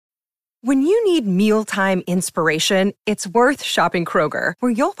When you need mealtime inspiration, it's worth shopping Kroger,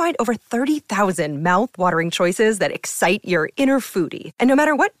 where you'll find over 30,000 mouth-watering choices that excite your inner foodie. And no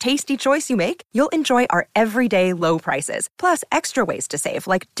matter what tasty choice you make, you'll enjoy our everyday low prices, plus extra ways to save,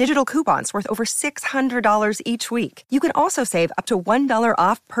 like digital coupons worth over $600 each week. You can also save up to $1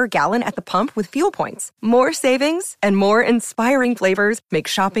 off per gallon at the pump with fuel points. More savings and more inspiring flavors make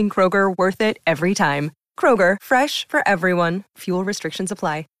shopping Kroger worth it every time. Kroger, fresh for everyone. Fuel restrictions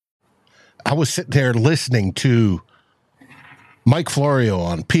apply. I was sitting there listening to Mike Florio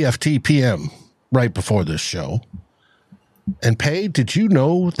on PFT PM right before this show. And Pay, did you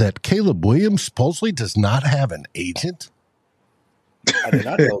know that Caleb Williams supposedly does not have an agent? I did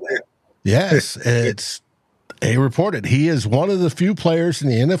not know that. Yes, it's reported. He is one of the few players in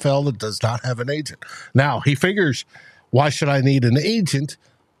the NFL that does not have an agent. Now, he figures, why should I need an agent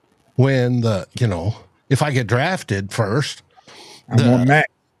when if I get drafted first,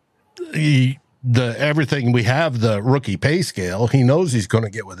 everything we have, the rookie pay scale, he knows he's going to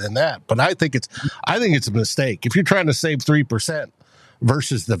get within that. But I think it's a mistake. If you're trying to save 3%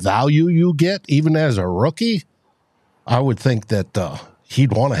 versus the value you get, even as a rookie, I would think that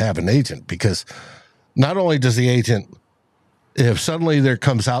he'd want to have an agent, because not only does the agent, if suddenly there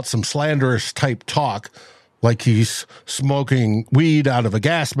comes out some slanderous type talk, like he's smoking weed out of a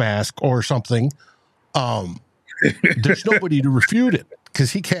gas mask or something, there's nobody to refute it,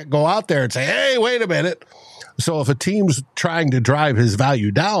 because he can't go out there and say, hey, wait a minute. So if a team's trying to drive his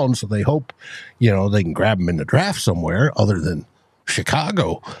value down, so they hope, they can grab him in the draft somewhere other than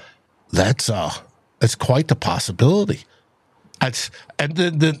Chicago, that's quite the possibility.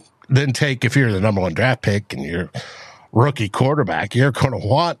 Then take, if you're the number one draft pick and you're rookie quarterback, you're going to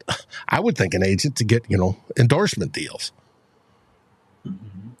want, I would think, an agent to get, endorsement deals.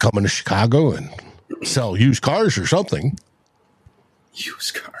 Coming to Chicago and sell used cars or something.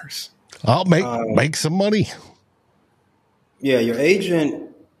 Used cars. I'll make some money. Yeah, your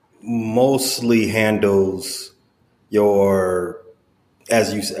agent mostly handles your,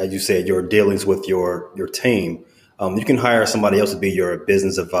 as you said, your dealings with your team. You can hire somebody else to be your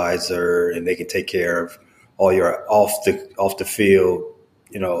business advisor, and they can take care of all your off the field,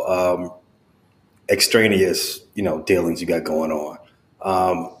 extraneous, dealings you got going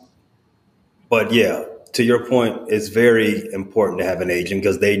on. But yeah, to your point, it's very important to have an agent,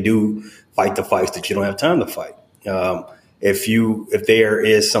 because they do fight the fights that you don't have time to fight. If there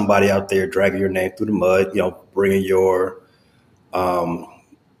is somebody out there dragging your name through the mud, bringing your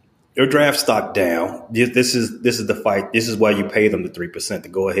draft stock down, this is the fight. This is why you pay them the 3% to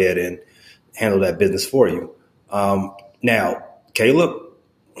go ahead and handle that business for you. Now, Caleb,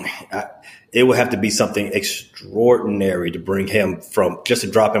 it would have to be something extraordinary to bring him to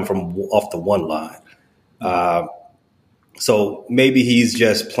drop him from off the one line. So maybe he's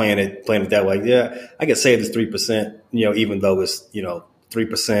just playing it that way. Yeah, I can save this 3%, even though it's,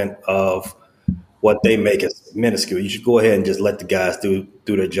 3% of what they make is minuscule. You should go ahead and just let the guys do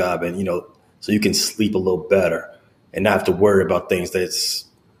their job, and, so you can sleep a little better and not have to worry about things that's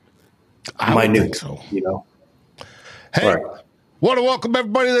minute, so. Hey, right. Want to welcome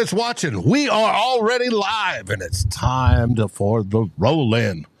everybody that's watching. We are already live, and it's time for the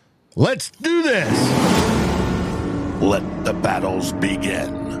roll-in. Let's do this. Let the battles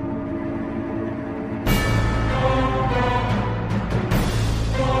begin.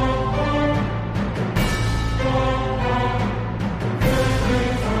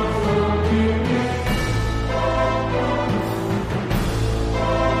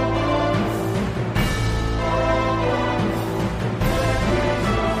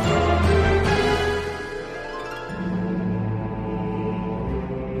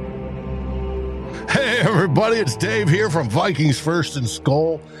 Everybody, it's Dave here from Vikings First and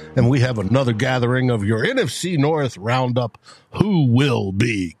Skull, and we have another gathering of your NFC North roundup. Who will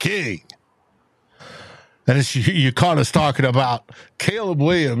be king? And as you caught us talking about Caleb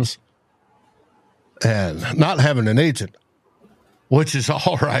Williams and not having an agent, which is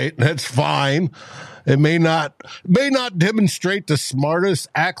all right. That's fine. It may not demonstrate the smartest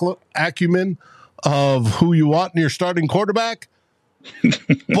acumen of who you want in your starting quarterback,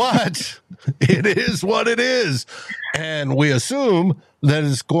 but it is what it is, and we assume that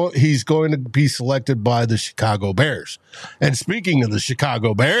he's going to be selected by the Chicago Bears. And speaking of the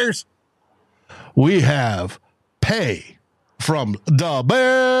Chicago Bears, we have Pay from the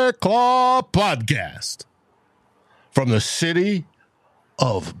Bear Claw Podcast from the city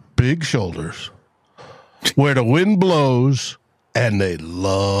of Big Shoulders, where the wind blows and they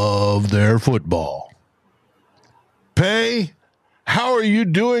love their football. Pay, how are you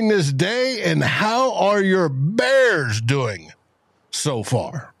doing this day, and how are your Bears doing so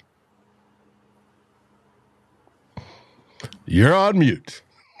far? You're on mute.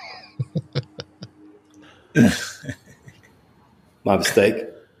 My mistake.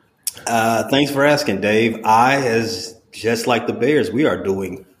 Thanks for asking, Dave. Just like the Bears, we are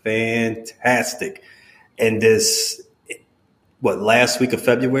doing fantastic. And this, last week of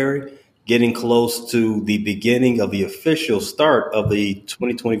February, getting close to the beginning of the official start of the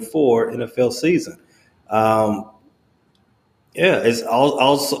 2024 NFL season. It's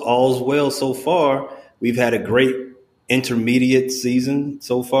all's well so far. We've had a great intermediate season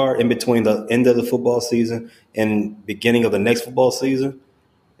so far in between the end of the football season and beginning of the next football season.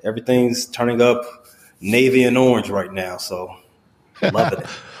 Everything's turning up navy and orange right now, so loving it.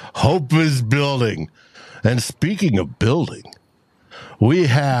 Hope is building. And speaking of building, we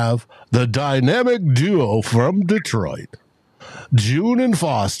have the dynamic duo from Detroit, June and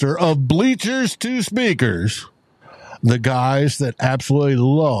Foster of Bleachers to Speakers, the guys that absolutely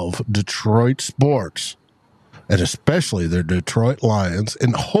love Detroit sports, and especially their Detroit Lions,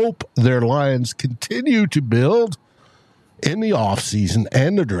 and hope their Lions continue to build in the offseason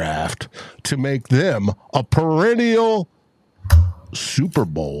and the draft to make them a perennial Super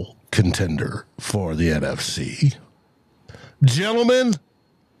Bowl contender for the NFC. Gentlemen,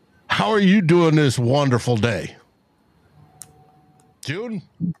 how are you doing this wonderful day? June?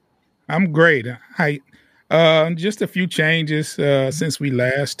 I'm great. Hi. Just a few changes since we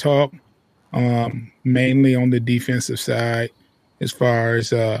last talked, mainly on the defensive side as far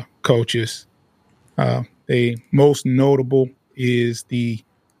as coaches. The most notable is the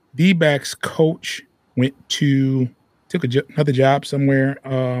D-backs coach took another job somewhere,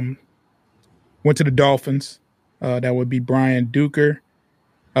 went to the Dolphins. That would be Brian Duker.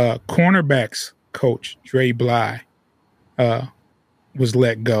 Cornerbacks coach Dre Bly was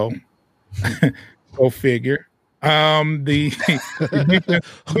let go. Go figure. The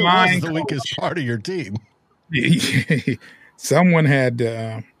Who was the weakest part of your team? Someone had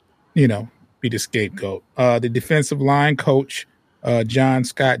to, be the scapegoat. The defensive line coach, John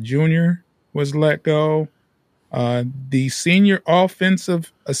Scott Jr., was let go. The senior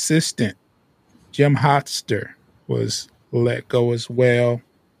offensive assistant, Jim Hotster, was let go as well.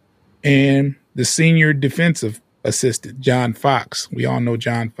 And the senior defensive assistant, John Fox. We all know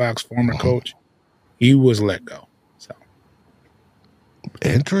John Fox, former coach. He was let go. So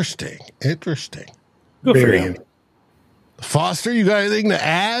Interesting. Good for him. Foster, you got anything to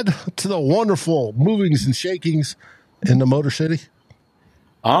add to the wonderful movings and shakings in the Motor City?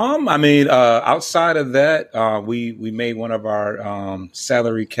 Outside of that, we made one of our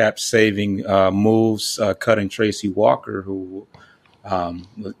salary cap saving moves, cutting Tracy Walker, who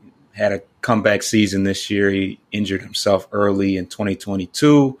had a comeback season this year. He injured himself early in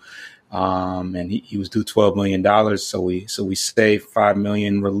 2022, and he was due $12 million. So we saved $5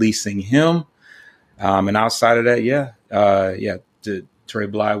 million releasing him. And outside of that, Trey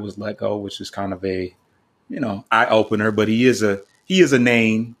Bly was let go, which is kind of a eye opener. But he is a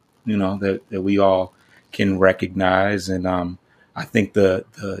name, that we all can recognize. And I think the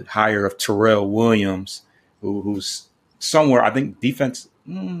hire of Terrell Williams, who's somewhere, I think defense,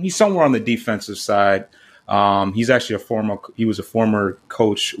 he's somewhere on the defensive side. He's actually he was a former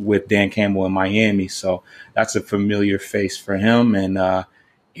coach with Dan Campbell in Miami. So that's a familiar face for him. And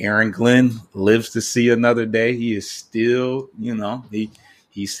Aaron Glenn lives to see another day. He is still,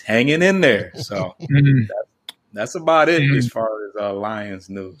 he's hanging in there. So that's about it as far as Lions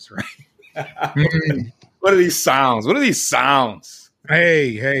news, right? What are these sounds?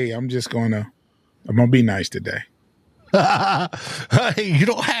 Hey, I'm gonna be nice today. Hey, you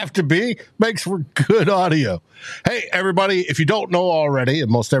don't have to be. Makes for good audio. Hey, everybody, if you don't know already,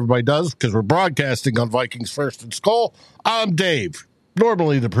 and most everybody does because we're broadcasting on Vikings First and Skull, I'm Dave,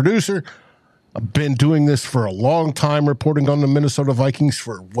 normally the producer. I've been doing this for a long time, reporting on the Minnesota Vikings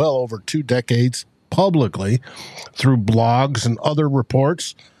for well over 2 decades publicly through blogs and other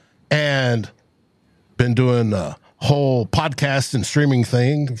reports, and been doing a whole podcast and streaming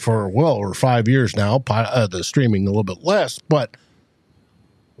thing for well over 5 years now. The streaming a little bit less, but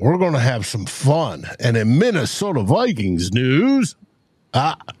we're going to have some fun. And in Minnesota Vikings news,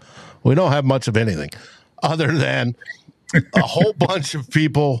 we don't have much of anything other than a whole bunch of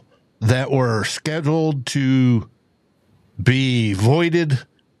people that were scheduled to be voided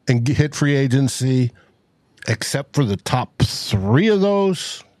and hit free agency, except for the top 3 of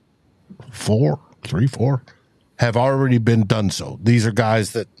those, 4, have already been done so. These are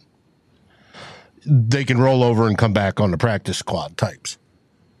guys that they can roll over and come back on the practice squad types.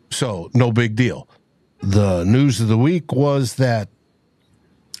 So no big deal. The news of the week was that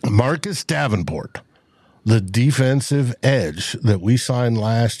Marcus Davenport, the defensive edge that we signed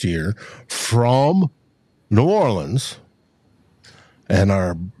last year from New Orleans, and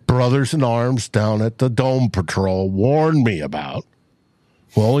our brothers in arms down at the Dome Patrol warned me about,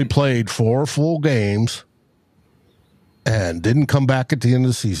 who only played 4 full games and didn't come back at the end of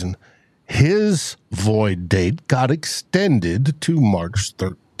the season, his void date got extended to March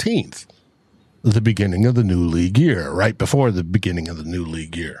 13th, the beginning of the new league year, right before the beginning of the new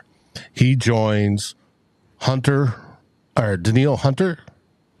league year. He joins Daniil Hunter.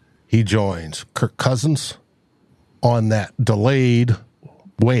 He joins Kirk Cousins on that delayed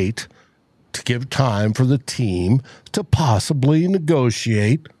wait to give time for the team to possibly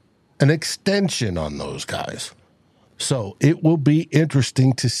negotiate an extension on those guys. So it will be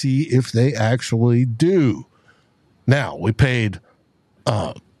interesting to see if they actually do. Now, we paid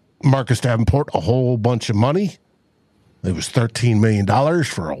Marcus Davenport a whole bunch of money. It was $13 million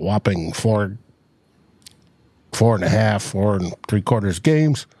for a whopping 4 3/4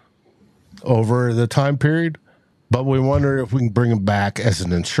 games over the time period. But we wonder if we can bring him back as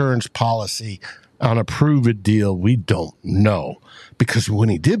an insurance policy on a prove-it deal. We don't know. Because when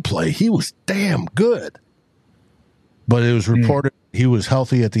he did play, he was damn good. But it was reported he was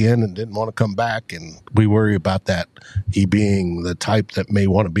healthy at the end and didn't want to come back, and we worry about that. He being the type that may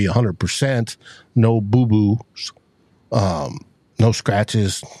want to be 100%, no boo-boos, no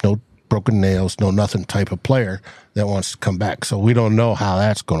scratches, no broken nails, no nothing type of player that wants to come back. So we don't know how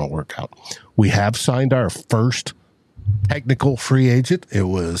that's going to work out. We have signed our first technical free agent. He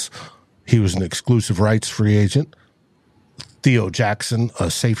was an exclusive rights free agent. Theo Jackson, a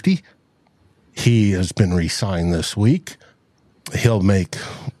safety. He has been re-signed this week. He'll make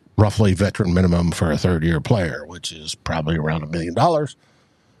roughly veteran minimum for a third-year player, which is probably around $1 million.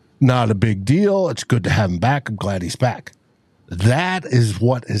 Not a big deal. It's good to have him back. I'm glad he's back. That is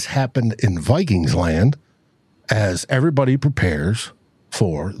what has happened in Vikings land as everybody prepares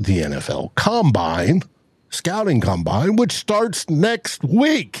for the NFL Combine, Scouting Combine, which starts next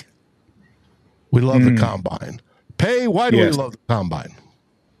week. We love the Combine. Pay, why do we love the Combine?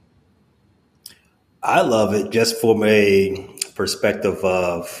 I love it just from a perspective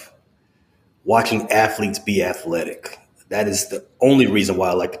of watching athletes be athletic. That is the only reason why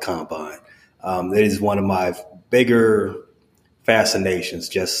I like the Combine. It is one of my bigger fascinations,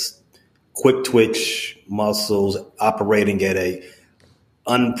 just quick twitch muscles operating at a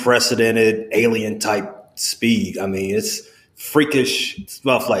unprecedented alien type speed. I mean, it's freakish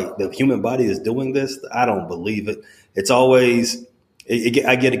stuff. Like the human body is doing this. I don't believe it. It's always,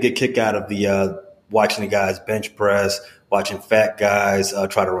 I get a good kick out of the, watching the guys bench press, watching fat guys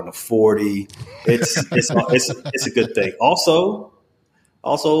try to run a 40. It's a good thing. Also,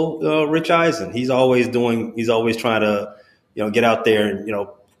 Rich Eisen, he's always trying to, get out there and,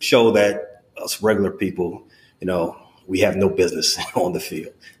 show that us regular people, we have no business on the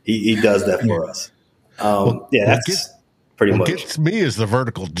field. He does that for us. That's pretty much. What gets me is the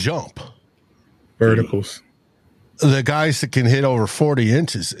vertical jump. Verticals. The guys that can hit over 40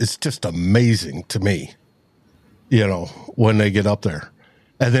 inches, it's just amazing to me, when they get up there.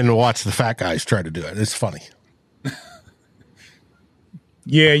 And then to watch the fat guys try to do it. It's funny.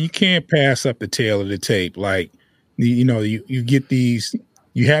 Yeah, you can't pass up the tail of the tape. Like, you get these,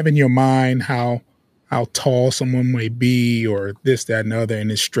 you have in your mind how tall someone may be or this, that, and the other,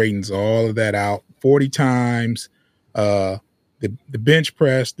 and it straightens all of that out 40 times. The bench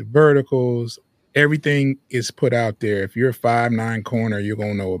press, the verticals, everything is put out there. If you're a 5'9" corner, you're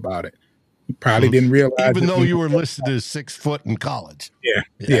going to know about it. You probably didn't realize. Even though you were listed as 6 foot in college.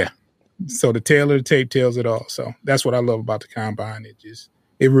 Yeah. So the tail of the tape tells it all. So that's what I love about the Combine.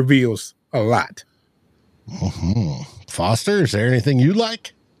 It reveals a lot. Mm-hmm. Foster, is there anything you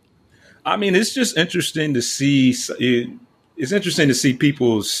like? I mean, it's just interesting to see. It's interesting to see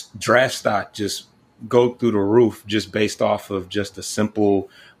people's draft stock just go through the roof just based off of just a simple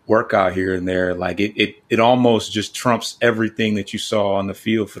workout here and there. Like it almost just trumps everything that you saw on the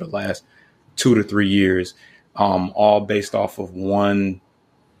field for the last 2 to 3 years, all based off of one,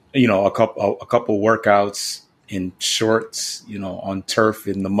 a couple workouts in shorts, on turf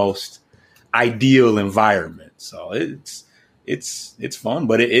in the most ideal environment. So it's fun,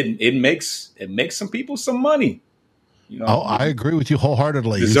 but it makes some people some money. I agree with you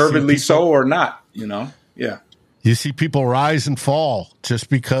wholeheartedly. Deservedly so or not, yeah. You see people rise and fall just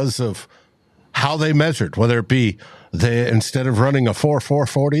because of how they measured, whether it be they, instead of running a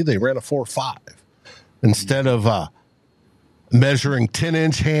 4.40, they ran a 4.5. Instead of measuring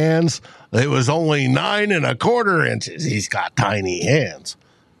 10-inch hands, it was only 9 1/4 inches. He's got tiny hands,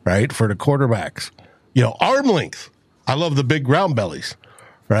 right? For the quarterbacks. Arm length. I love the big round bellies,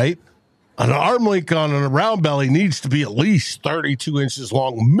 right? An arm length on a round belly needs to be at least 32 inches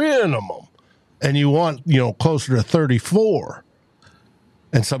long minimum. And you want, closer to 34.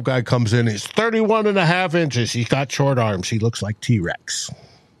 And some guy comes in, he's 31 and a half inches. He's got short arms. He looks like T-Rex.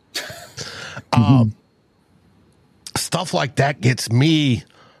 Stuff like that gets me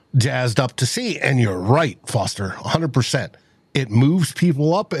jazzed up to see. And you're right, Foster, 100%. It moves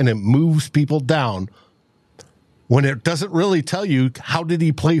people up and it moves people down when it doesn't really tell you how did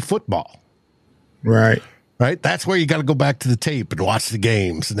he play football. Right. Right? That's where you got to go back to the tape and watch the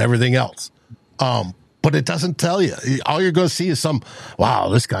games and everything else. But it doesn't tell you. All you're going to see is wow,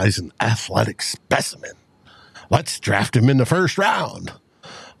 this guy's an athletic specimen. Let's draft him in the first round.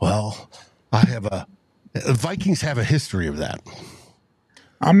 Well, Vikings have a history of that.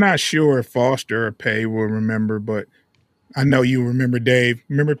 I'm not sure if Foster or Pay will remember, but I know you remember, Dave.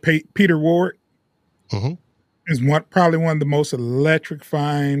 Remember Peter Ward? Mm-hmm. Is probably one of the most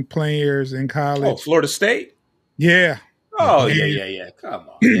electrifying players in college. Oh, Florida State? Yeah. Oh, yeah. Come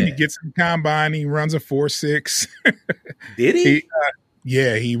on. He gets a combine. He runs a 4.6. Did he?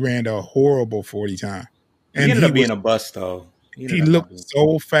 He ran a horrible 40 time. And he ended up being a bust, though. He looked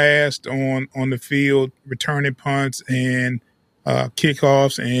so fast on the field, returning punts and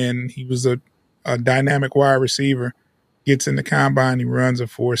kickoffs, and he was a dynamic wide receiver. Gets in the combine, he runs a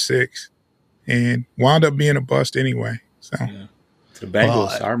 4.6, and wound up being a bust anyway. So, the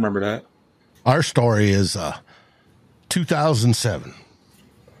Bengals, I remember that. Our story is 2007.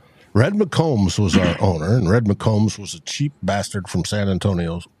 Red McCombs was our owner, and Red McCombs was a cheap bastard from San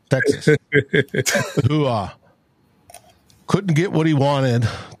Antonio, Texas, who couldn't get what he wanted,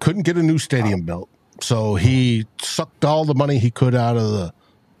 couldn't get a new stadium built. So he sucked all the money he could out of the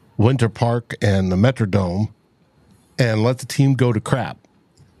Winter Park and the Metrodome and let the team go to crap.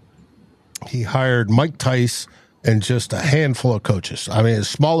 He hired Mike Tice and just a handful of coaches. I mean, the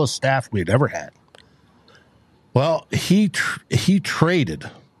smallest staff we'd ever had. Well, he traded.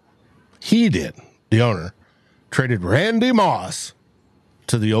 He did, the owner, traded Randy Moss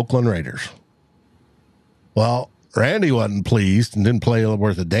to the Oakland Raiders. Well, Randy wasn't pleased and didn't play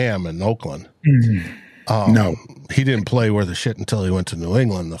worth a damn in Oakland. No. He didn't play worth a shit until he went to New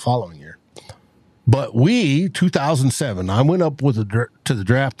England the following year. But 2007, I went up to the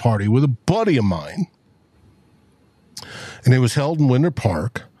draft party with a buddy of mine, and it was held in Winter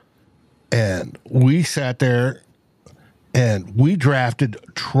Park, and we sat there, and we drafted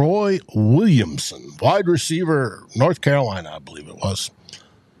Troy Williamson, wide receiver, North Carolina, I believe it was.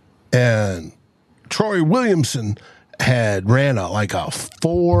 And Troy Williamson ran a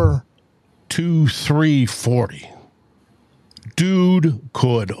 4.23 40. Dude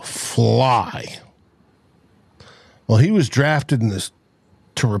could fly. Well, he was drafted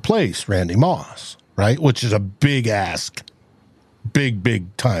to replace Randy Moss, right? Which is a big ask.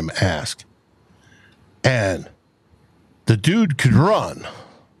 Big time ask. And the dude could run.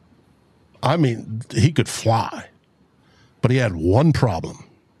 I mean, he could fly. But he had one problem.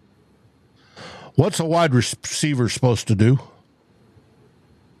 What's a wide receiver supposed to do?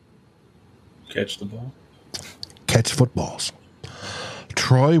 Catch the ball. Catch footballs.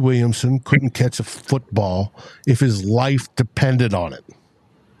 Troy Williamson couldn't catch a football if his life depended on it.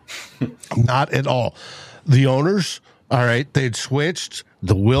 Not at all. The owners, all right, they'd switched.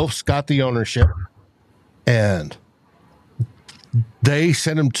 The Wilfs got the ownership, and they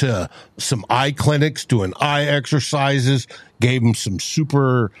sent him to some eye clinics doing eye exercises, gave him some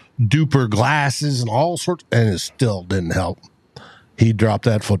super duper glasses and all sorts, and it still didn't help. He dropped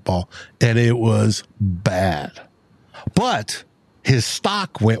that football, and it was bad. But his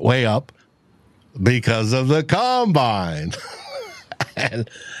stock went way up because of the combine. and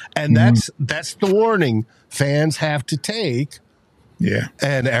that's the warning fans have to take. Yeah.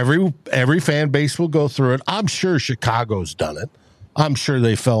 And every fan base will go through it. I'm sure Chicago's done it. I'm sure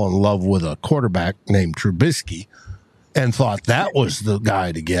they fell in love with a quarterback named Trubisky and thought that was the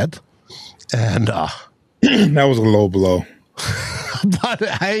guy to get. And that was a low blow. But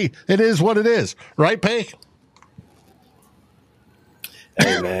hey, it is what it is, right, Pay?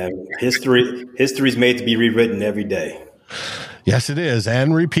 Hey man, history's made to be rewritten every day. Yes, it is,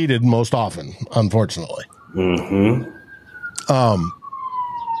 and repeated most often, unfortunately. Mm-hmm.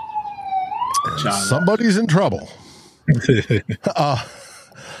 Somebody's in trouble.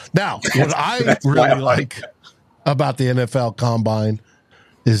 Now, what I really like about the NFL Combine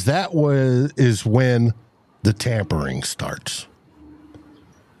is when the tampering starts.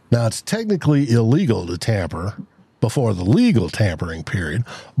 Now, it's technically illegal to tamper before the legal tampering period,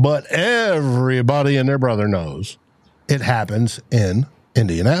 but everybody and their brother knows it happens in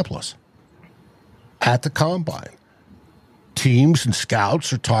Indianapolis at the Combine. Teams and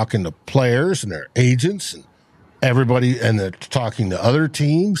scouts are talking to players and their agents and everybody, and they're talking to other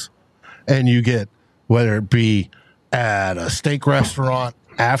teams, and you get, whether it be at a steak restaurant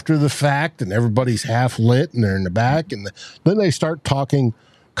after the fact and everybody's half lit and they're in the back. And then they start talking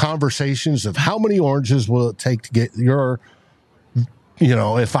conversations of how many oranges will it take to get your,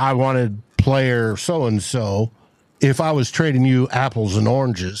 if I wanted player so-and-so, if I was trading you apples and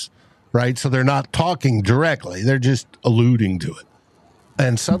oranges, right? So they're not talking directly. They're just alluding to it.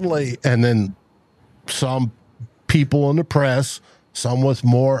 And suddenly, and then some people in the press, some with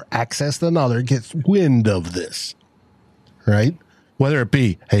more access than other, gets wind of this, right? Whether it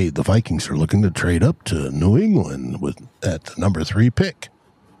be, hey, the Vikings are looking to trade up to New England at the number 3 pick.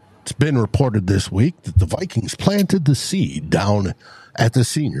 It's been reported this week that the Vikings planted the seed down at the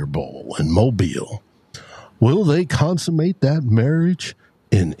Senior Bowl in Mobile. Will they consummate that marriage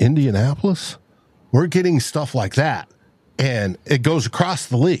in Indianapolis? We're getting stuff like that, and it goes across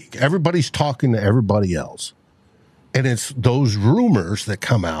the league. Everybody's talking to everybody else. And it's those rumors that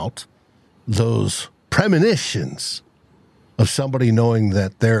come out, those premonitions of somebody knowing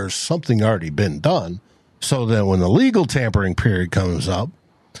that there's something already been done, so that when the legal tampering period comes up,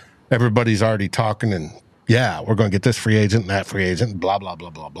 everybody's already talking and, yeah, we're going to get this free agent and that free agent, blah, blah, blah,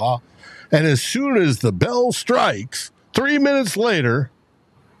 blah, blah. And as soon as the bell strikes, 3 minutes later,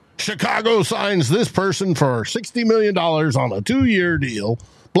 Chicago signs this person for $60 million on a 2-year deal,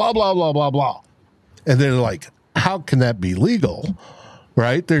 blah, blah, blah, blah, blah. And they're like, how can that be legal,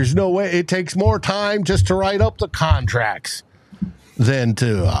 right? There's no way. It takes more time just to write up the contracts than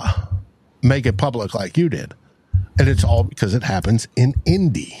to make it public like you did. And it's all because it happens in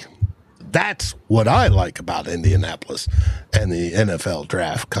Indy. That's what I like about Indianapolis and the NFL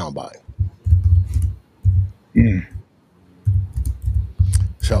draft combine.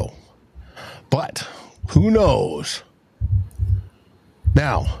 So, but who knows?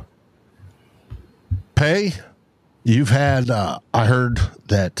 Now, Pay, you've had, I heard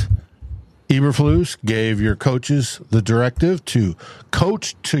that Eberflus gave your coaches the directive to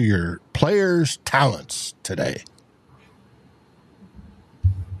coach to your players' talents today.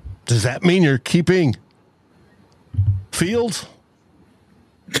 Does that mean you're keeping Fields?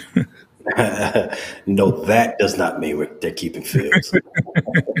 No, that does not mean they're keeping Fields.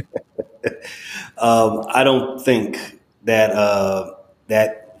 I don't think that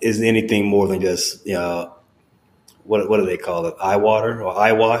that is anything more than just what do they call it? Eye water or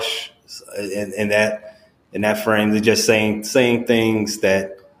eye wash? In that frame, they're just saying things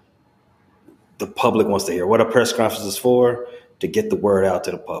that the public wants to hear. What a press conference is for, to get the word out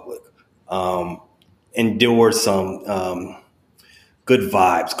to the public. Endure some good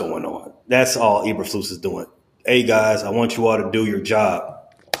vibes going on. That's all Eberflus is doing. Hey, guys, I want you all to do your job.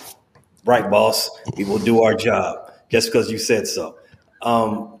 Right, boss. We will do our job just because you said so.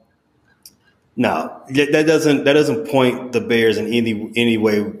 No, that doesn't point the Bears in any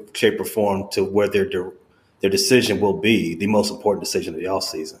way, shape, or form to where their decision will be the most important decision of the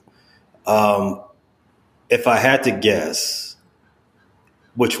offseason. If I had to guess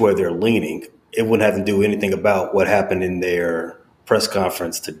which way they're leaning, it wouldn't have to do anything about what happened in their press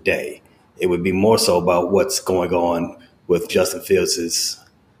conference today. It would be more so about what's going on with Justin Fields'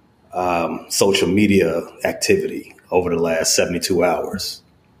 social media activity over the last 72 hours.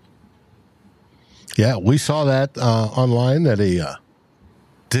 Yeah, we saw that online that he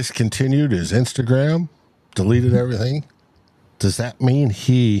discontinued his Instagram, deleted everything. Does that mean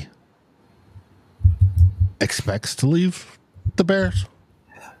he expects to leave the Bears?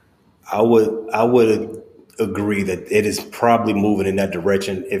 I would agree that it is probably moving in that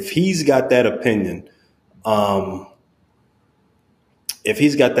direction. If he's got that opinion, I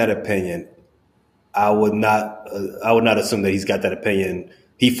would not assume that he's got that opinion.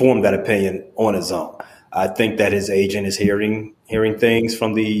 He formed that opinion on his own. I think that his agent is hearing things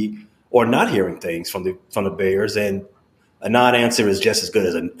or not hearing things from the Bears, and a non-answer is just as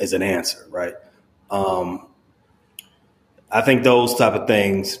good as an answer, right? I think those type of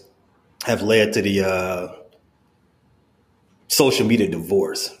things have led to the social media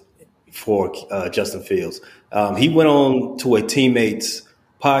divorce for Justin Fields. He went on to a teammate's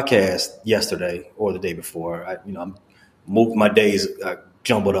podcast yesterday or the day before. My days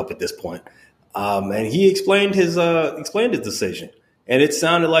jumbled up at this point, and he explained his decision, and it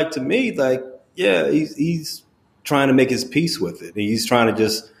sounded like to me like, yeah, he's trying to make his peace with it. He's trying to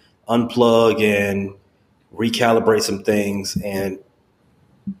just unplug and recalibrate some things, and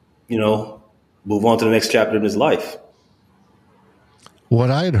move on to the next chapter in his life. What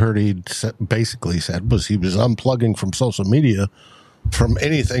I had heard he basically said was he was unplugging from social media, from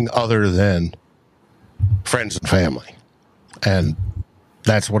anything other than friends and family. And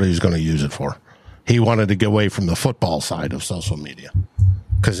that's what he was going to use it for. He wanted to get away from the football side of social media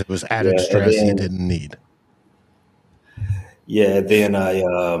because it was added stress he didn't need. Yeah, then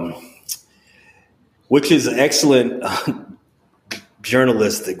which is excellent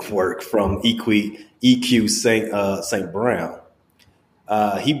journalistic work from EQ St. Brown.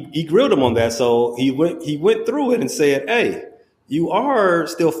 He grilled him on that, so he went through it and said, "Hey, you are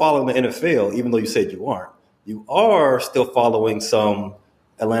still following the NFL, even though you said you aren't. You are still following some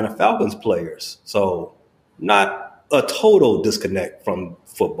Atlanta Falcons players, so not a total disconnect from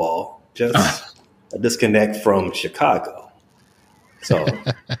football, just a disconnect from Chicago." So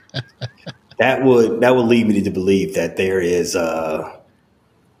that would lead me to believe that there is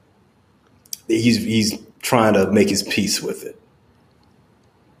he's trying to make his peace with it.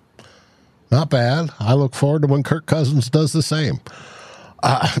 Not bad. I look forward to when Kirk Cousins does the same.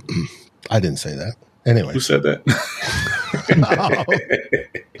 I didn't say that. Anyway. Who said that?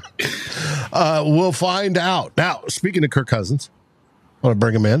 We'll find out. Now, speaking of Kirk Cousins, I want to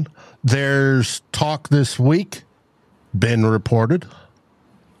bring him in. There's talk this week, been reported,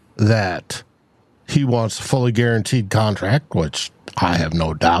 that he wants a fully guaranteed contract, which I have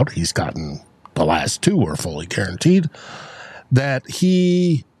no doubt he's gotten. The last two were fully guaranteed. That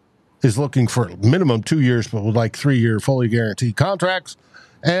he is looking for minimum 2 years, but would like 3-year fully guaranteed contracts.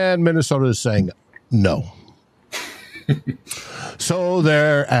 And Minnesota is saying no. So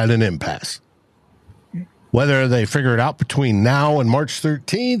they're at an impasse. Whether they figure it out between now and March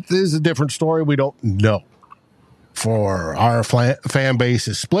 13th is a different story. We don't know. For our fan base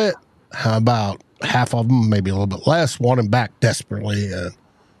is split. How about half of them, maybe a little bit less, want him back desperately, and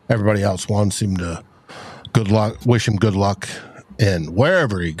everybody else wants him to wish him good luck in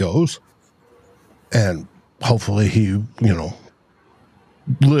wherever he goes, and hopefully he,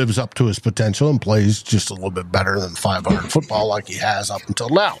 lives up to his potential and plays just a little bit better than 500 football like he has up until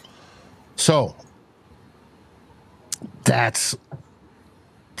now. So that's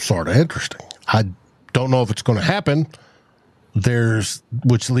sort of interesting. I don't know if it's going to happen.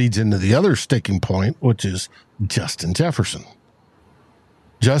 Which leads into the other sticking point, which is Justin Jefferson.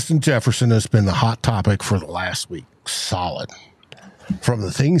 Justin Jefferson has been the hot topic for the last week. Solid. From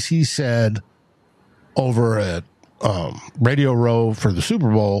the things he said over at Radio Row for the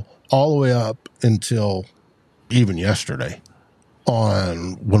Super Bowl all the way up until even yesterday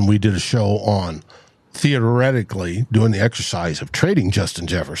when we did a show on theoretically doing the exercise of trading Justin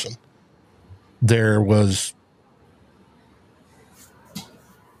Jefferson, there was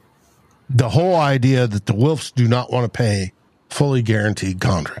the whole idea that the Wilfs do not want to pay fully guaranteed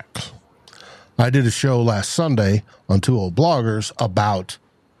contracts. I did a show last Sunday on Two Old Bloggers about,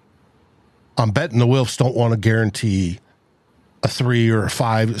 I'm betting the Wilfs don't want to guarantee a 3 or a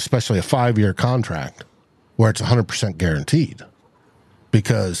 5, especially a 5-year contract where it's 100% guaranteed.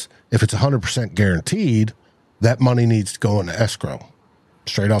 Because if it's 100% guaranteed, that money needs to go into escrow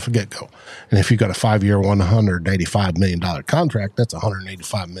straight off the get-go. And if you got a 5-year, $185 million contract, that's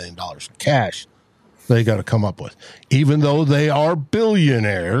 $185 million in cash they got to come up with. Even though they are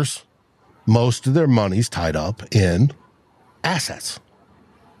billionaires, most of their money's tied up in assets,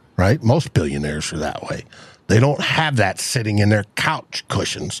 right? Most billionaires are that way. They don't have that sitting in their couch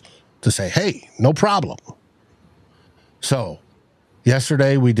cushions to say, hey, no problem. So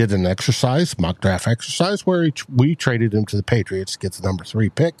yesterday we did an exercise, mock draft exercise, where we traded him to the Patriots to get the number 3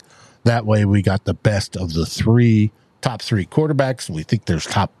 pick. That way we got the best of the top three quarterbacks. We think there's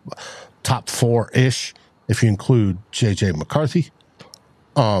top 4-ish if you include J.J. McCarthy.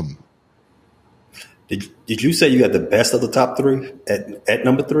 Did you say you got the best of the top 3 at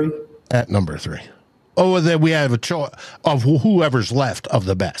number 3? At number 3. Oh, then we have a choice of whoever's left of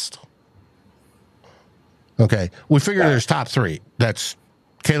the best. Okay, we figure there's top 3. That's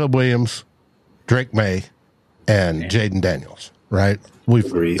Caleb Williams, Drake May, and Jaden Daniels, right?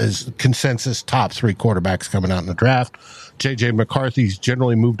 As consensus top 3 quarterbacks coming out in the draft. J.J. McCarthy's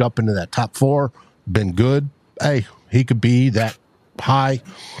generally moved up into that top 4, been good. Hey, he could be that high.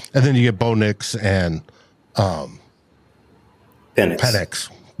 And then you get Bo Nix and Penix.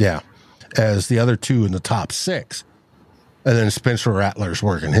 Yeah, as the other 2 in the top 6. And then Spencer Rattler's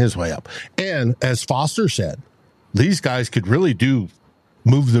working his way up. And as Foster said, these guys could really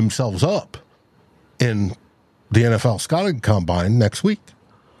move themselves up in the NFL scouting combine next week.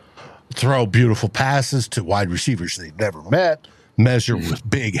 Throw beautiful passes to wide receivers they've never met, measure with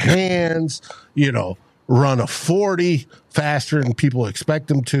big hands, run a 40 faster than people expect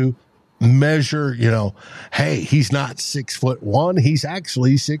him to, measure, hey, he's not 6'1", he's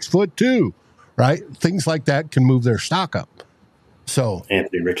actually 6'2", right? Things like that can move their stock up. So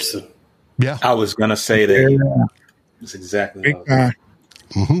Anthony Richardson. Yeah. I was going to say that. That's exactly what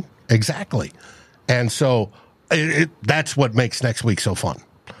Exactly. And so that's what makes next week so fun.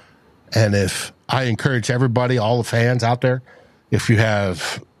 And if I encourage everybody, all the fans out there, if you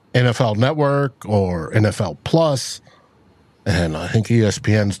have NFL Network or NFL Plus, and I think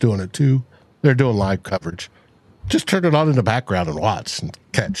ESPN's doing it too, they're doing live coverage. Just turn it on in the background and watch and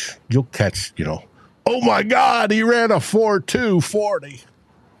catch. You'll catch, oh my God, he ran a 4.2 40,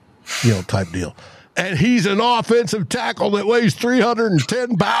 type deal. And he's an offensive tackle that weighs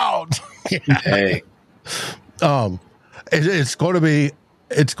 310 pounds. Hey. It's going to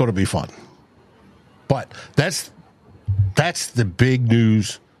be fun. But that's the big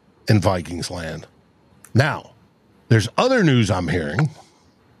news in Vikings land. Now, there's other news I'm hearing.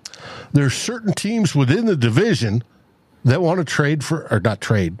 There's certain teams within the division that want to trade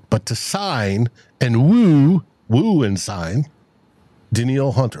but to sign and woo and sign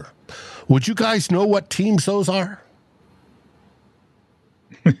Danielle Hunter. Would you guys know what teams those are?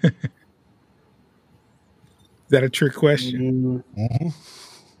 Is that a trick question? Mm-hmm.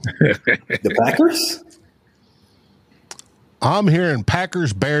 The Packers? I'm hearing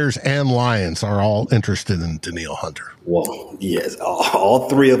Packers, Bears, and Lions are all interested in Danielle Hunter. Well, yes, all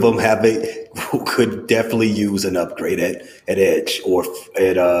three of them could definitely use an upgrade at edge or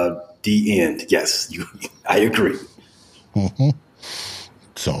at D end. Yes, I agree. Mm-hmm.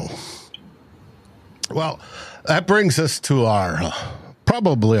 So, well, that brings us to our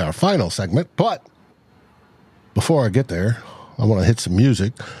probably our final segment. But before I get there, I want to hit some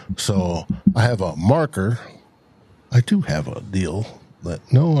music. So I have a marker. I do have a deal I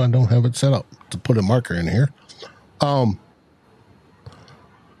don't have it set up to put a marker in here.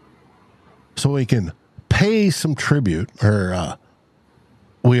 So we can pay some tribute, or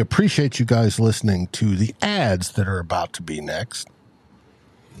we appreciate you guys listening to the ads that are about to be next,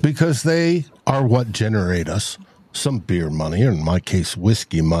 because they are what generate us some beer money, or in my case,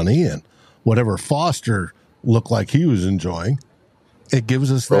 whiskey money, and whatever Foster looked like he was enjoying. It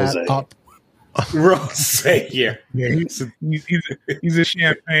gives us Rosé. that up. Rosé, yeah. He's a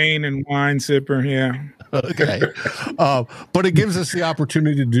champagne and wine sipper, yeah. Okay. But it gives us the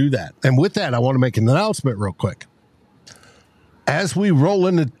opportunity to do that. And with that, I want to make an announcement real quick. As we roll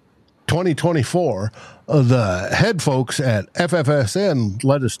into 2024, the head folks at FFSN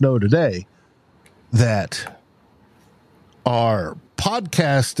let us know today that our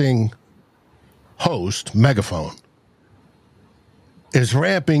podcasting host, Megaphone, is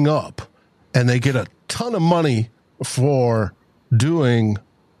ramping up, and they get a ton of money for doing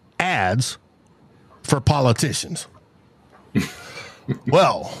ads for politicians.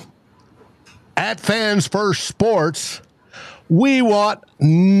 Well, at Fans First Sports, we want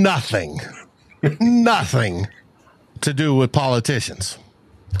nothing to do with politicians.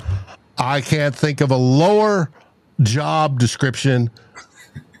 I can't think of a lower job description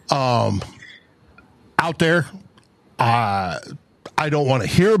out there. I don't want to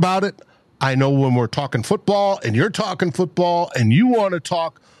hear about it. I know when we're talking football and you're talking football and you want to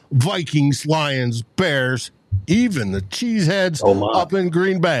talk Vikings, Lions, Bears, even the Cheeseheads up in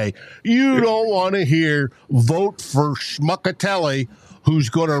Green Bay, you don't want to hear vote for Schmuckatelli, who's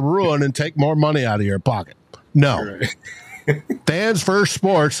going to ruin and take more money out of your pocket. No. Fans First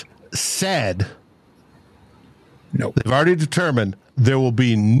Sports said, no. They've already determined there will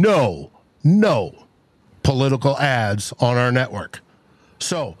be no political ads on our network.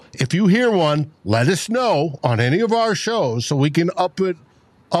 So if you hear one, let us know on any of our shows so we can up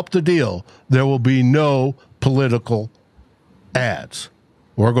the deal. There will be no political ads.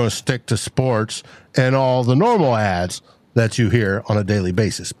 We're going to stick to sports and all the normal ads that you hear on a daily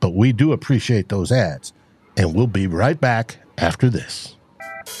basis. But we do appreciate those ads. And we'll be right back after this.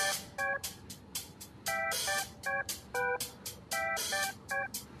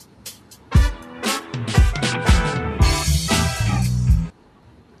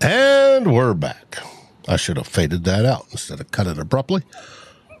 And we're back. I should have faded that out instead of cut it abruptly.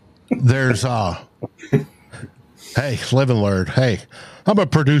 There's hey, live and learn. Hey, I'm a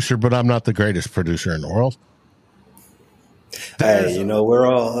producer, but I'm not the greatest producer in the world. Hey, we're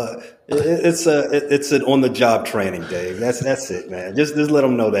all it's an on the job training, Dave. That's it, man. Just let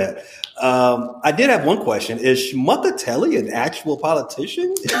them know that. I did have one question. Is Schmuckatelli an actual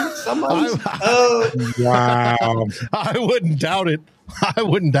politician? Somebody? Wow. I wouldn't doubt it.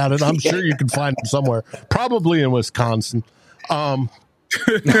 I'm sure you can find him somewhere, probably in Wisconsin. That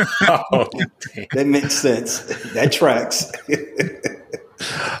makes sense. That tracks.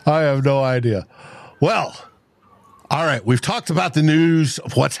 I have no idea. Well, all right. We've talked about the news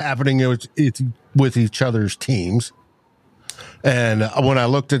of what's happening with each other's teams. And when I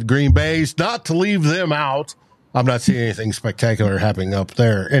looked at Green Bay's, not to leave them out, I'm not seeing anything spectacular happening up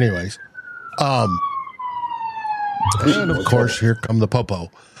there anyways. And of course, here come the popo.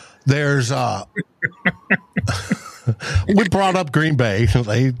 There's We brought up Green Bay.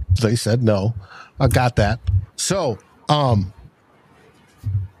 They said no. I got that. So,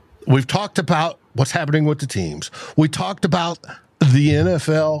 we've talked about what's happening with the teams. We talked about the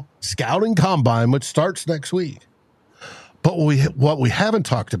NFL scouting combine, which starts next week. But what we haven't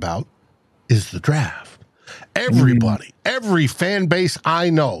talked about is the draft. Everybody, every fan base I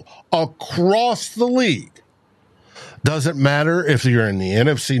know across the league, doesn't matter if you're in the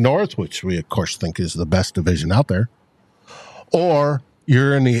NFC North, which we, of course, think is the best division out there, or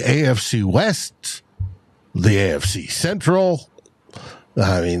you're in the AFC West, the AFC Central.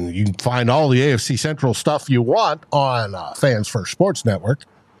 I mean, you can find all the AFC Central stuff you want on Fans First Sports Network.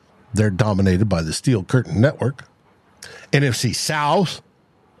 They're dominated by the Steel Curtain Network. NFC South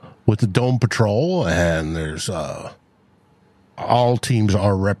with the Dome Patrol, and there's all teams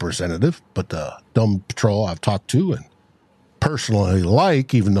are representative, but the Dome Patrol I've talked to and personally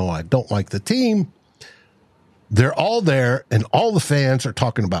like, even though I don't like the team, they're all there, and all the fans are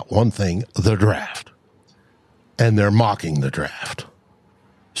talking about one thing, the draft. And they're mocking the draft.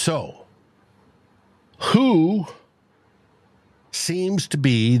 So, who seems to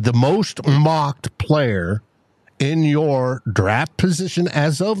be the most mocked player in your draft position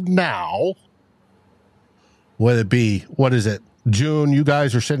as of now? Whether it be, what is it, June, you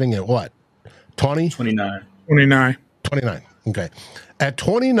guys are sitting at what, 20? 29. 29. 29, okay. At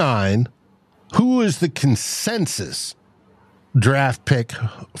 29, who is the consensus draft pick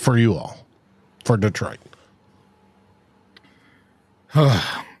for you all, for Detroit?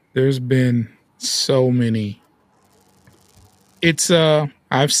 There's been so many. It's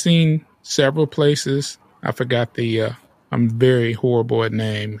I've seen several places. I forgot I'm very horrible at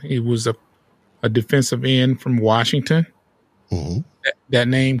name. It was a defensive end from Washington. Mm-hmm. That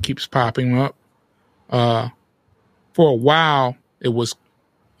name keeps popping up. For a while, it was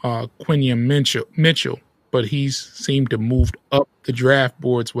Quinion Mitchell, but he's seemed to move up the draft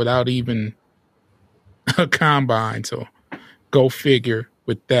boards without even a combine. So go figure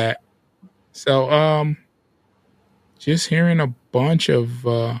with that. So just hearing a bunch of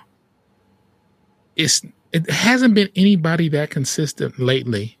it hasn't been anybody that consistent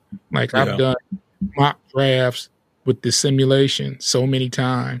lately. Like I've done mock drafts with the simulation so many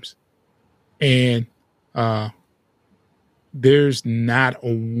times, and there's not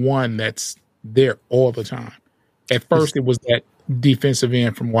a one that's there all the time. At first, it was that defensive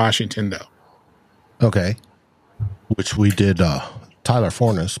end from Washington, though. Okay. Which we did, Tyler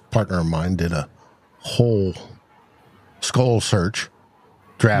Fornes, partner of mine, did a whole skull search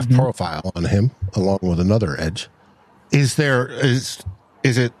draft profile on him, along with another edge. Is it,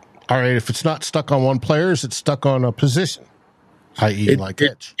 all right, if it's not stuck on one player, is it stuck on a position? I.e. like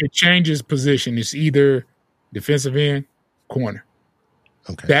edge? It changes position. It's either defensive end, corner.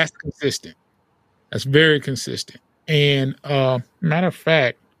 Okay. That's consistent. That's very consistent. And matter of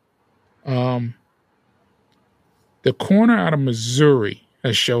fact, the corner out of Missouri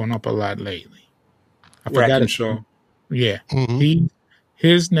has shown up a lot lately. I forgot it. Yeah. Mm-hmm.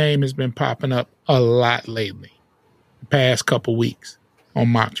 His name has been popping up a lot lately, the past couple weeks on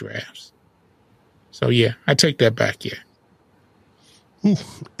mock drafts. So yeah, I take that back. Yeah.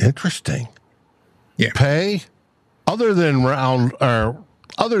 Interesting. Yeah. Pay, other than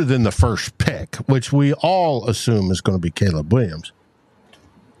the first pick, which we all assume is going to be Caleb Williams.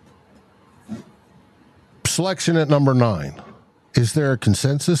 Selection at number 9. Is there a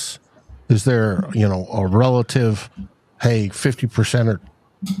consensus? Is there, a relative, hey, 50% are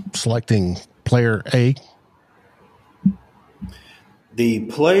selecting player A? The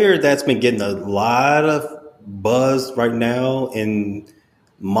player that's been getting a lot of buzz right now in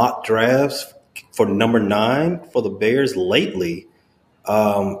mock drafts for number 9 for the Bears lately,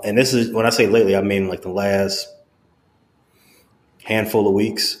 and this is, when I say lately, I mean like the last handful of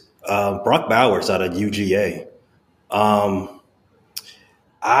weeks, Brock Bowers out of UGA.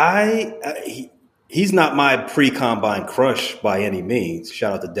 He's not my pre-combine crush by any means.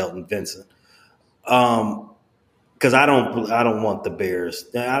 Shout out to Delton Vincent. Because I don't want the Bears.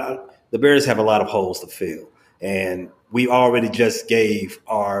 The Bears have a lot of holes to fill, and we already just gave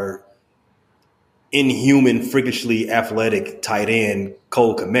our inhuman, freakishly athletic tight end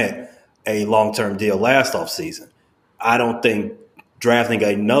Cole Kmet a long-term deal last offseason. I don't think drafting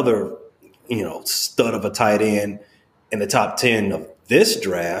another, stud of a tight end in the top 10 of this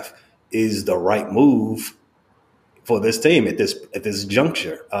draft is the right move for this team at this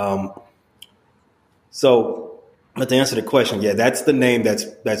juncture. But to answer the question, yeah, that's the name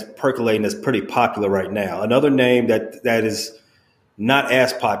that's percolating, that's pretty popular right now. Another name that is not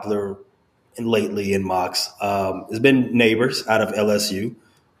as popular lately in mocks has been Neighbors out of LSU.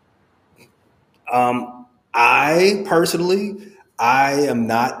 I personally, I am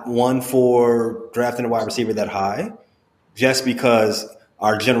not one for drafting a wide receiver that high, just because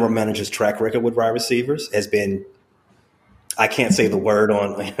our general manager's track record with wide receivers has been, I can't say the word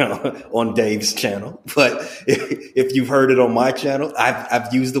on Dave's channel, but if you've heard it on my channel,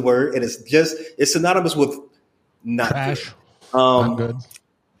 I've used the word, and it's synonymous with not trash. Good. Not good.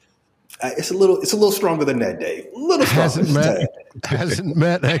 It's a little stronger than that, Dave. A little stronger. Hasn't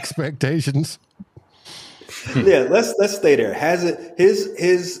met expectations. Yeah, let's stay there.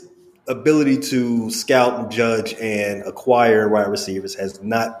 His ability to scout and judge and acquire wide receivers has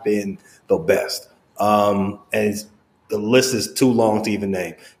not been the best. And the list is too long to even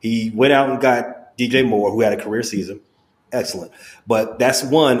name. He went out and got DJ Moore, who had a career season. Excellent. But that's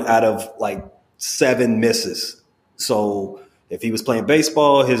one out of like 7 misses. So if he was playing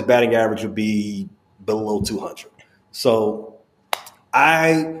baseball, his batting average would be below 200. So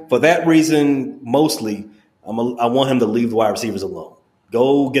for that reason, mostly, I want him to leave the wide receivers alone.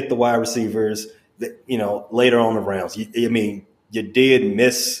 Go get the wide receivers that, later on the rounds. You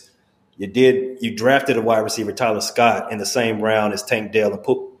drafted a wide receiver, Tyler Scott, in the same round as Tank Dell and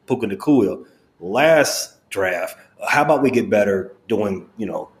Puka Nacua last draft. How about we get better doing,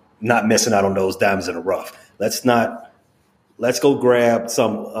 not missing out on those diamonds in the rough? Let's go grab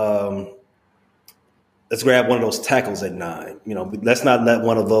let's grab one of those tackles at 9. Let's not let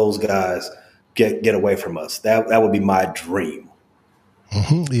one of those guys get away from us. That would be my dream.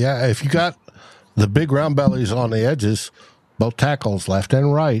 Mm-hmm. Yeah, if you got the big round bellies on the edges, both tackles, left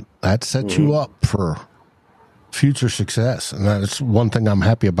and right, that sets you up for future success. And that's one thing I'm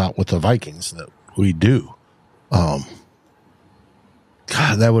happy about with the Vikings that we do. God,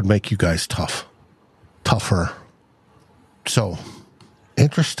 that would make you guys tougher. So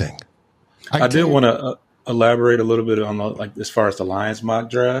interesting. I did want to elaborate a little bit on as far as the Lions mock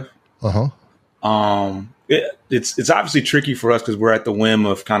draft. It's obviously tricky for us because we're at the whim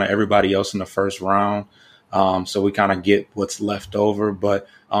of kind of everybody else in the first round. So we kind of get what's left over. But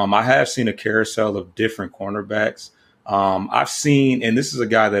I have seen a carousel of different cornerbacks. I've seen, and this is a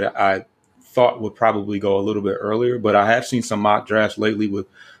guy that I thought would probably go a little bit earlier, but I have seen some mock drafts lately with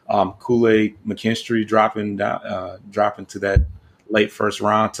Kool-Aid McKinstry dropping to that late first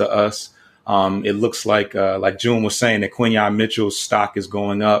round to us. It looks like June was saying, that Quinyon Mitchell's stock is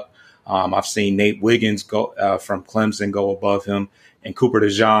going up. I've seen Nate Wiggins go from Clemson go above him, and Cooper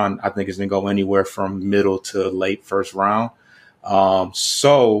DeJean I think is going to go anywhere from middle to late first round.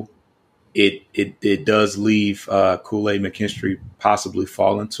 So it does leave Kool-Aid McKinstry possibly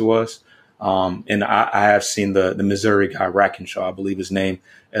falling to us. And I have seen the Missouri guy Rackenshaw, I believe his name,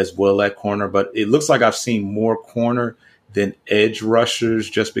 as well at corner. But it looks like I've seen more corner than edge rushers,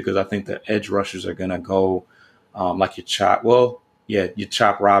 just because I think the edge rushers are going to go like your Chop. Well, yeah, your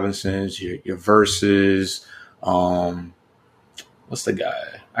Chop Robinsons, your Versus. What's the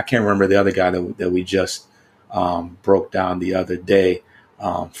guy? I can't remember the other guy that we just broke down the other day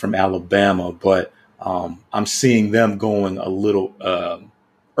from Alabama. But I'm seeing them going a little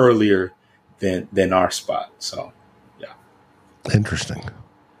earlier than our spot. So, yeah. Interesting.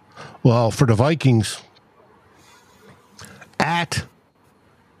 Well, for the Vikings, at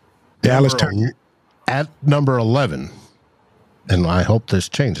Dallas Turner at number 11, and I hope this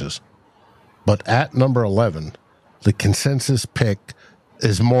changes, but at number 11, the consensus pick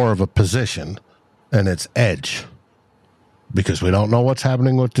is more of a position, and it's edge, because we don't know what's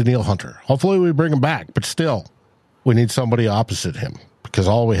happening with Danielle Hunter. Hopefully we bring him back, but still, we need somebody opposite him, because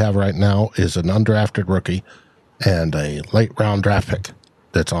all we have right now is an undrafted rookie and a late round draft pick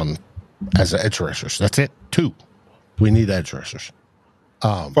that's on as an edge rushers. That's it. 2. We need edge rushers.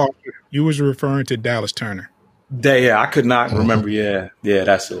 You was referring to Dallas Turner. Yeah, I could not remember. Yeah,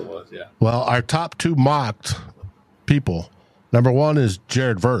 that's who it was. Yeah. Well, our top 2 mocked people, number 1 is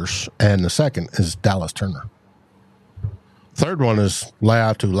Jared Verse, and the second is Dallas Turner. Third one is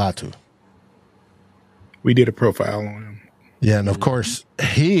Latu. We did a profile on him. Yeah, and of course,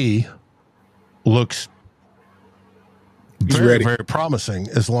 he looks very, very promising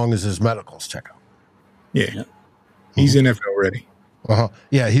as long as his medicals check out. Yeah. He's NFL ready.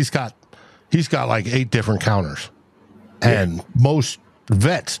 Yeah, he's got like 8 different counters, and most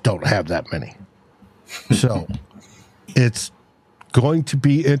vets don't have that many. So it's going to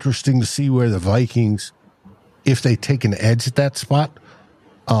be interesting to see where the Vikings, if they take an edge at that spot.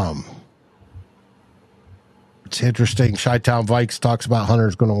 It's interesting. Chi-Town Vikes talks about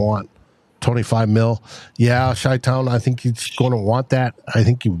Hunter's going to want 25 mil. Yeah, Chi-Town, I think he's going to want that. I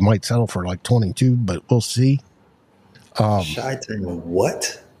think he might settle for like 22, but we'll see. Chi-Town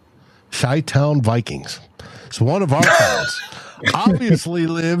what? Chi-Town Vikings. So one of our fans obviously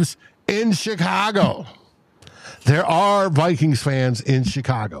lives in Chicago. There are Vikings fans in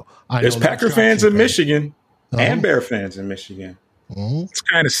Chicago. There's Packer fans in Michigan and Bear fans in Michigan. Mm-hmm. It's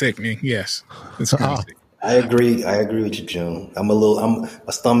kind of sickening. Yes, it's kind of sickening. I agree with you, June.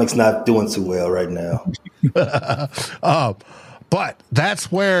 My stomach's not doing too well right now. But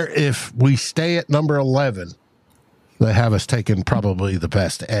that's where, if we stay at number 11, they have us taking probably the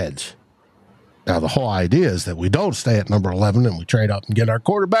best edge. Now, the whole idea is that we don't stay at number 11 and we trade up and get our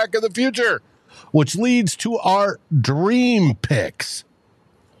quarterback of the future, which leads to our dream picks.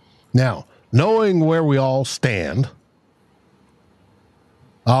 Now, knowing where we all stand,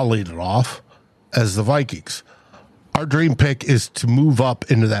 I'll lead it off as the Vikings. Our dream pick is to move up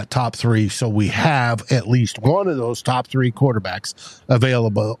into that top 3 so we have at least one of those top 3 quarterbacks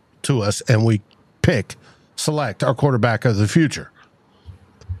available to us, and we select our quarterback of the future.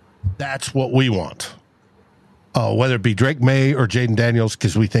 That's what we want. Whether it be Drake May or Jaden Daniels,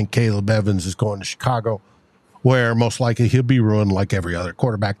 because we think Caleb Evans is going to Chicago, where most likely he'll be ruined like every other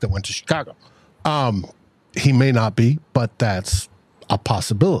quarterback that went to Chicago. He may not be, but that's a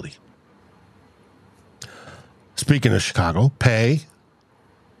possibility. Speaking of Chicago, Pay,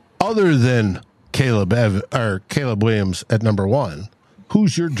 other than Caleb Williams at number 1,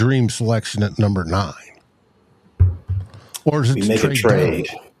 who's your dream selection at number 9? Or is it we make a trade?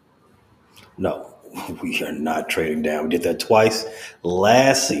 Down? No, we are not trading down. We did that twice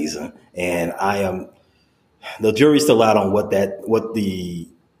last season, and the jury's still out on how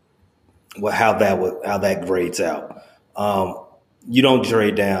that grades out. You don't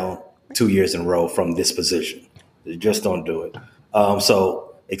trade down 2 years in a row from this position. You just don't do it.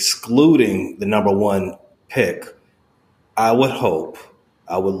 So excluding the number 1 pick, I would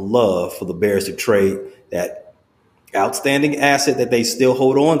love for the Bears to trade that outstanding asset that they still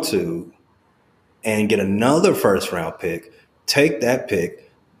hold on to and get another first-round pick, take that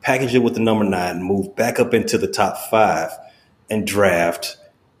pick, package it with the number 9, move back up into the top 5 and draft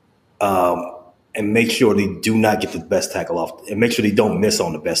and make sure they do not get the best tackle off and make sure they don't miss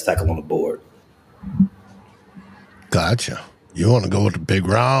on the best tackle on the board. Gotcha. You want to go with the big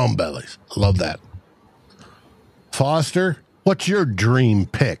round bellies. I love that. Foster, what's your dream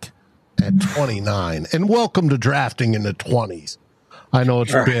pick at 29? And welcome to drafting in the 20s. I know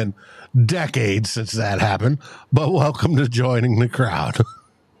it's been decades since that happened, but welcome to joining the crowd.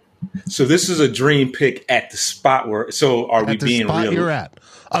 So this is a dream pick at the spot where. So are we being real? At the spot you're at,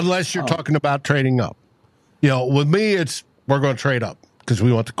 unless you're talking about trading up. With me, we're going to trade up because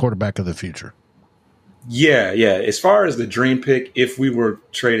we want the quarterback of the future. Yeah. As far as the dream pick, if we were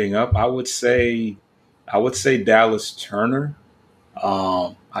trading up, I would say Dallas Turner.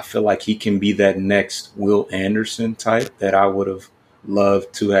 I feel like he can be that next Will Anderson type that I would have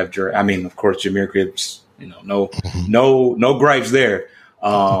loved to have. I mean, of course, Jahmyr Gibbs. No gripes there.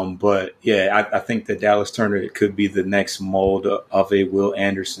 But yeah, I think that Dallas Turner could be the next mold of a Will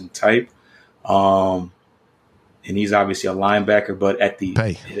Anderson type. And he's obviously a linebacker, but at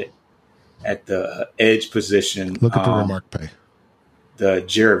the edge position, look at the remark pay. The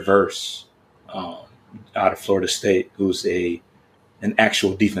Jared Verse out of Florida State, who's an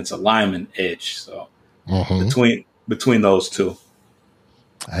actual defensive lineman edge. So between those two,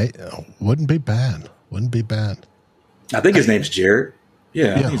 wouldn't be bad. I think his name's Jared.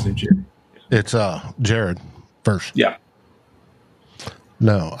 Yeah. I think his name's Jared. It's Jared Verse. Yeah.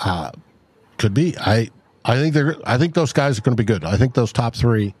 No, could be. I think those guys are going to be good. I think those top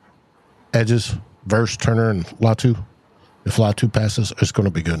 3 edges, Verse, Turner, and Latu, if Latu passes, it's going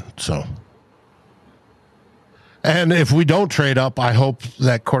to be good. So, and if we don't trade up, I hope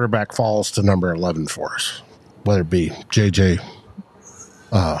that quarterback falls to number 11 for us, whether it be JJ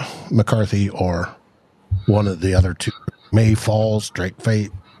McCarthy or one of the other 2. May falls, Drake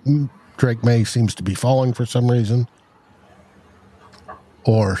May seems to be falling for some reason,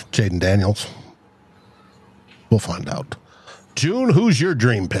 or Jaden Daniels. We'll find out. June, who's your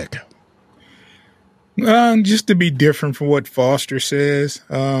dream pick? Just to be different from what Foster says,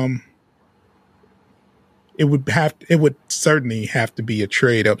 it would certainly have to be a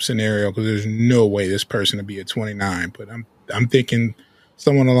trade up scenario because there's no way this person would be at 29. But I'm thinking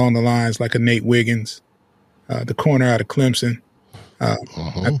someone along the lines like a Nate Wiggins, the corner out of Clemson. I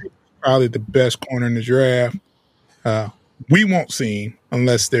think probably the best corner in the draft. We won't see him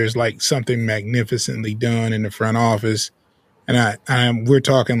unless there's like something magnificently done in the front office. And we're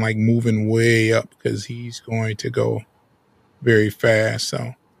talking like moving way up because he's going to go very fast.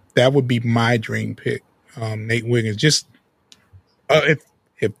 So that would be my dream pick, Nate Wiggins. Just if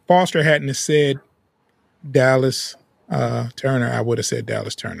Foster hadn't have said Dallas Turner, I would have said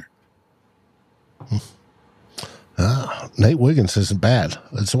Dallas Turner. Nate Wiggins isn't bad.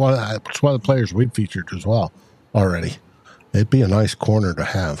 It's one of the players we've featured as well. already. It'd be a nice corner to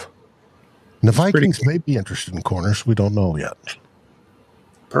have. And the Vikings may be interested in corners. We don't know yet.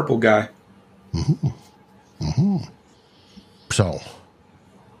 Purple guy. So,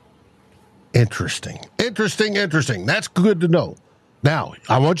 interesting. That's good to know. Now,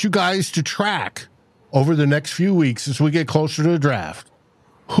 I want you guys to track over the next few weeks as we get closer to the draft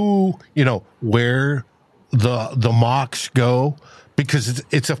who, where the mocks go, because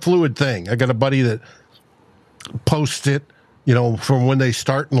it's a fluid thing. I got a buddy that posts it, from when they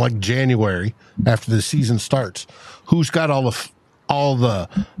start in like January after the season starts, who's got all the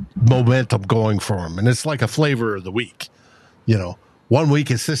momentum going for them. And it's like a flavor of the week. 1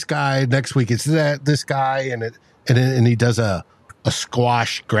 week it's this guy, next week it's this guy, and he does a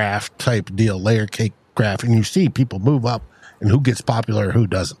squash graph type deal, layer cake graph, and you see people move up and who gets popular, who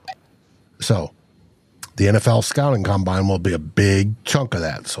doesn't. So the NFL scouting combine will be a big chunk of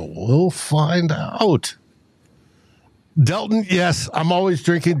that. So we'll find out. Delton, yes, I'm always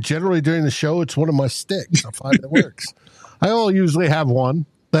drinking. Generally during the show, it's one of my sticks. I find it works. I only usually have one.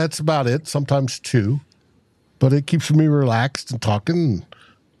 That's about it. Sometimes two. But it keeps me relaxed and talking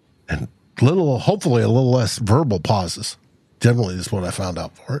and hopefully a little less verbal pauses. Generally is what I found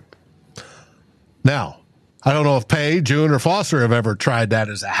out for it. Now, I don't know if Pay, June, or Foster have ever tried that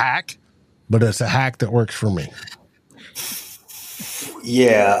as a hack, but it's a hack that works for me.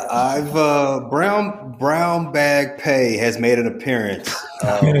 Yeah, I've brown bag Pay has made an appearance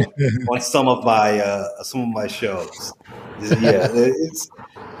on some of my shows. Yeah,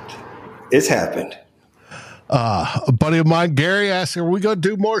 it's happened. A buddy of mine, Gary, asked, "Are we going to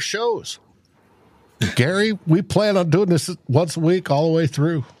do more shows?" Gary, we plan on doing this once a week all the way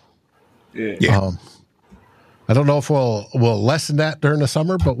through. Yeah. I don't know if we'll lessen that during the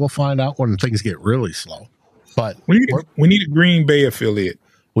summer, but we'll find out when things get really slow. But we need a Green Bay affiliate.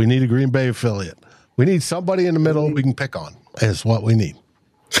 We need a Green Bay affiliate. We need somebody in the middle we can pick on. Is what we need.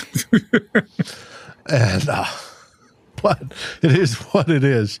 And but it is what it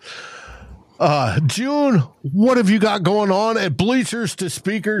is. June, what have you got going on at Bleachers to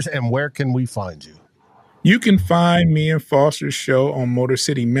Speakers, and where can we find you? You can find me and Foster's show on Motor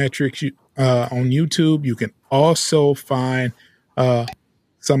City Metrics on YouTube. You can also find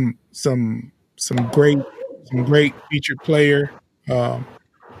some great featured player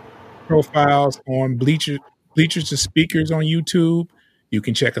profiles on Bleachers to Speakers on YouTube. You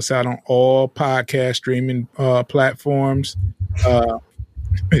can check us out on all podcast streaming platforms.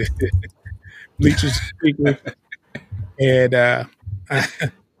 Bleachers to Speakers. And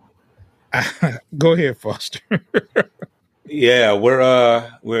go ahead, Foster. Yeah, we're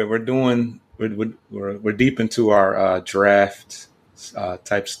deep into our draft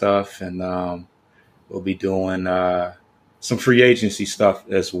type stuff, and we'll be doing some free agency stuff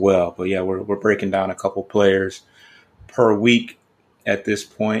as well. But yeah, we're breaking down a couple players per week at this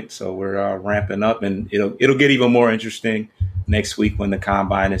point, so we're ramping up, and it'll get even more interesting next week when the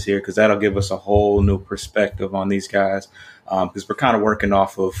combine is here, because that'll give us a whole new perspective on these guys, because we're kind of working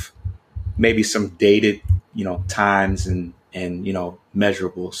off of maybe some dated times and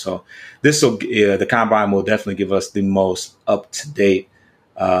measurables. So the combine will definitely give us the most up to date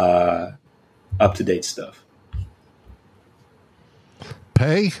stuff.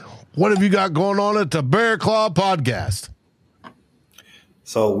 Pay, what have you got going on at the Bear Claw podcast?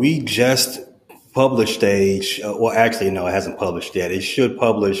 So we just published actually, no, it hasn't published yet. It should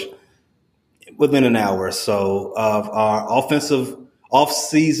publish within an hour or so of our offensive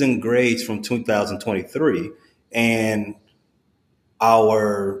off-season grades from 2023 and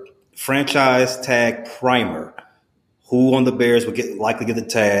our franchise tag primer. Who on the Bears would likely get the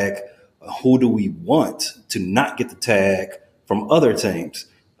tag? Who do we want to not get the tag from other teams?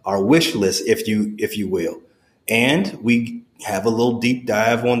 Our wish list, if you will. And we have a little deep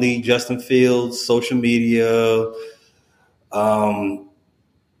dive on the Justin Fields social media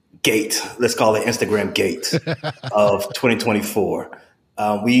gate. Let's call it Instagram gate of 2024.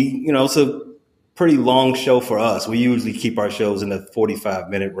 It's a pretty long show for us. We usually keep our shows in the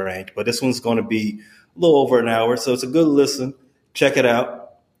 45-minute range, but this one's going to be a little over an hour, so it's a good listen. Check it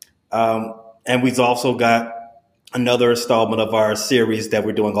out. And we've also got another installment of our series that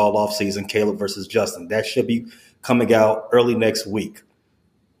we're doing all offseason, Caleb versus Justin. That should be coming out early next week.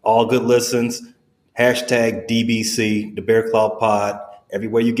 All good listens. Hashtag DBC, the Bear Claw Pod.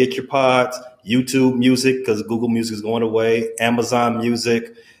 Everywhere you get your pods, YouTube Music, because Google Music is going away, Amazon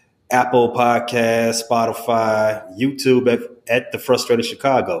Music, Apple Podcasts, Spotify, YouTube at The Frustrated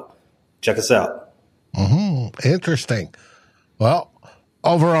Chicago. Check us out. Interesting. Well,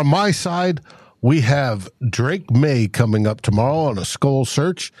 over on my side, we have Drake May coming up tomorrow on a Skull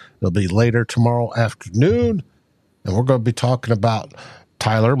Search. It'll be later tomorrow afternoon. And we're going to be talking about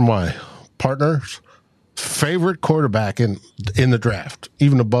Tyler, my partner's favorite quarterback in the draft,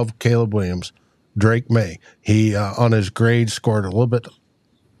 even above Caleb Williams, Drake May. He, on his grade, scored a little bit,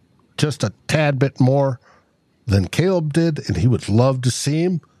 just a tad bit more than Caleb did, and he would love to see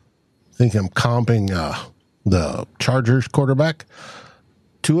him. I think I'm comping the Chargers quarterback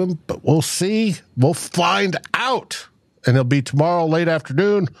to him, but we'll see. We'll find out. And it'll be tomorrow late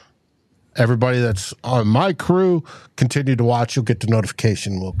afternoon. Everybody that's on my crew, continue to watch. You'll get the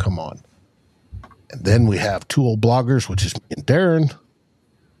notification. We'll come on. And then we have Two Old Bloggers, which is me and Darren,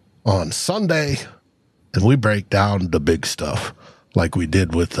 on Sunday. And we break down the big stuff like we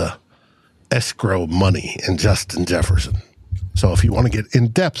did with the escrow money and Justin Jefferson. So if you want to get in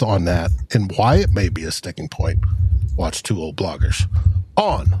depth on that and why it may be a sticking point, watch Two Old Bloggers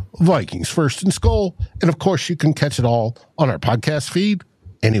on Vikings First and Skull. And of course, you can catch it all on our podcast feed,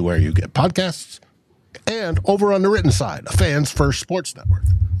 anywhere you get podcasts, and over on the written side, a Fans First Sports Network.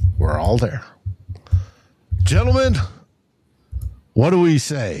 We're all there. Gentlemen, what do we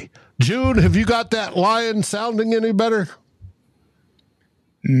say? June, have you got that lion sounding any better?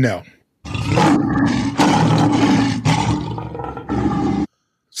 No.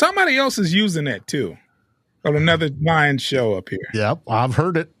 Somebody else is using that too. On another lion show up here. Yep, I've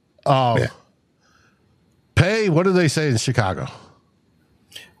heard it. Pay, what do they say in Chicago?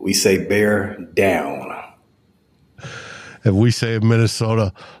 We say bear down. And we say in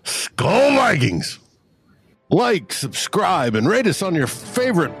Minnesota, Skull Vikings. Like, subscribe, and rate us on your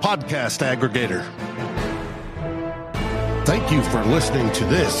favorite podcast aggregator. Thank you for listening to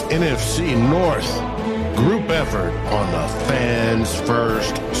this NFC North group effort on the Fans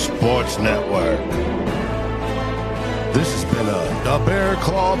First Sports Network. This has been a The Bear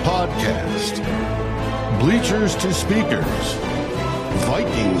Claw Podcast. Bleachers to Speakers.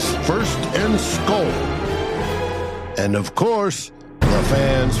 Vikings First and Skull. And of course, the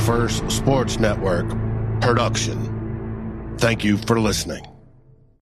Fans First Sports Network production. Thank you for listening.